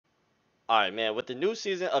Alright, man, with the new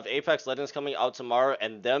season of Apex Legends coming out tomorrow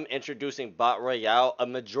and them introducing Bot Royale, a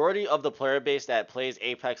majority of the player base that plays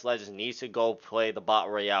Apex Legends needs to go play the Bot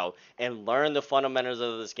Royale and learn the fundamentals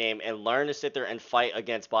of this game and learn to sit there and fight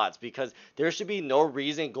against bots, because there should be no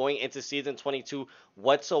reason going into Season 22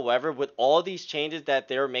 whatsoever with all these changes that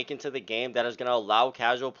they're making to the game that is going to allow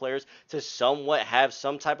casual players to somewhat have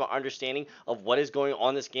some type of understanding of what is going on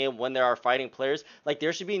in this game when there are fighting players. Like,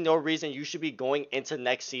 there should be no reason you should be going into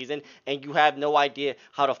next season and you have no idea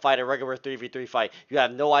how to fight a regular 3v3 fight. You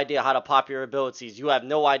have no idea how to pop your abilities. You have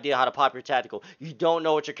no idea how to pop your tactical. You don't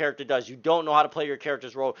know what your character does. You don't know how to play your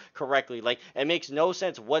character's role correctly. Like, it makes no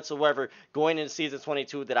sense whatsoever going into Season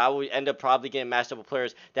 22 that I will end up probably getting matched up with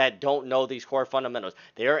players that don't know these core fundamentals.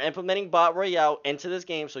 They are implementing Bot Royale into this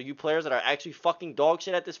game, so you players that are actually fucking dog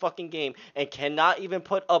shit at this fucking game and cannot even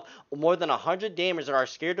put up more than 100 damage and are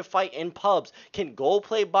scared to fight in pubs can go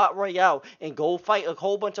play Bot Royale and go fight a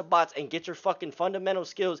whole bunch of bots and get your fucking fundamental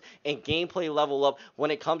skills and gameplay level up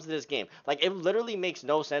when it comes to this game. Like, it literally makes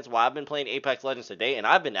no sense why I've been playing Apex Legends today and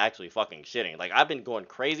I've been actually fucking shitting. Like, I've been going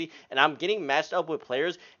crazy and I'm getting matched up with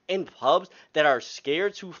players in pubs that are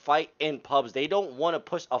scared to fight in pubs. They don't want to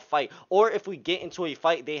push a fight, or if we get into a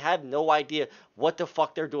fight, they have no idea what the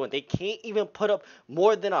fuck they're doing. They can't even put up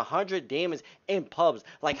more than 100 damage in pubs.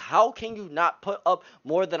 Like, how can you not put up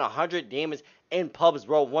more than 100 damage in pubs,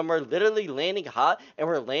 bro, when we're literally landing hot and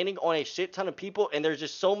we're landing on a shit ton of people and there's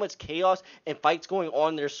just so much chaos and fights going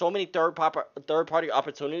on? There's so many third party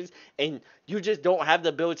opportunities and you just don't have the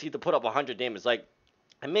ability to put up 100 damage. Like,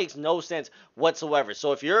 it makes no sense whatsoever.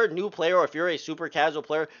 So if you're a new player or if you're a super casual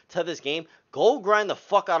player to this game, go grind the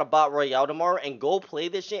fuck out of Bot Royale tomorrow and go play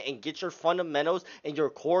this shit and get your fundamentals and your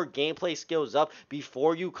core gameplay skills up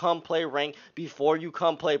before you come play rank, before you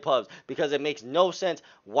come play pubs. Because it makes no sense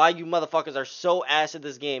why you motherfuckers are so ass at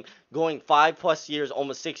this game going 5+ years,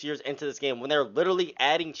 almost 6 years into this game when they're literally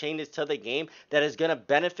adding changes to the game that is going to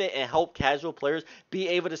benefit and help casual players be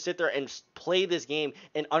able to sit there and play this game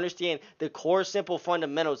and understand the core simple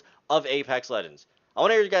fundamentals of Apex Legends. I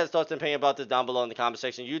want to hear you guys' thoughts and opinion about this down below in the comment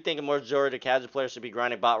section. You think a majority of casual players should be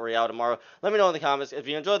grinding Bot Royale tomorrow? Let me know in the comments. If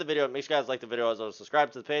you enjoyed the video, make sure you guys like the video as well as subscribe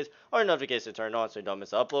to the page or notifications turned on so you don't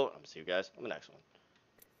miss an upload. I'm going to see you guys on the next one.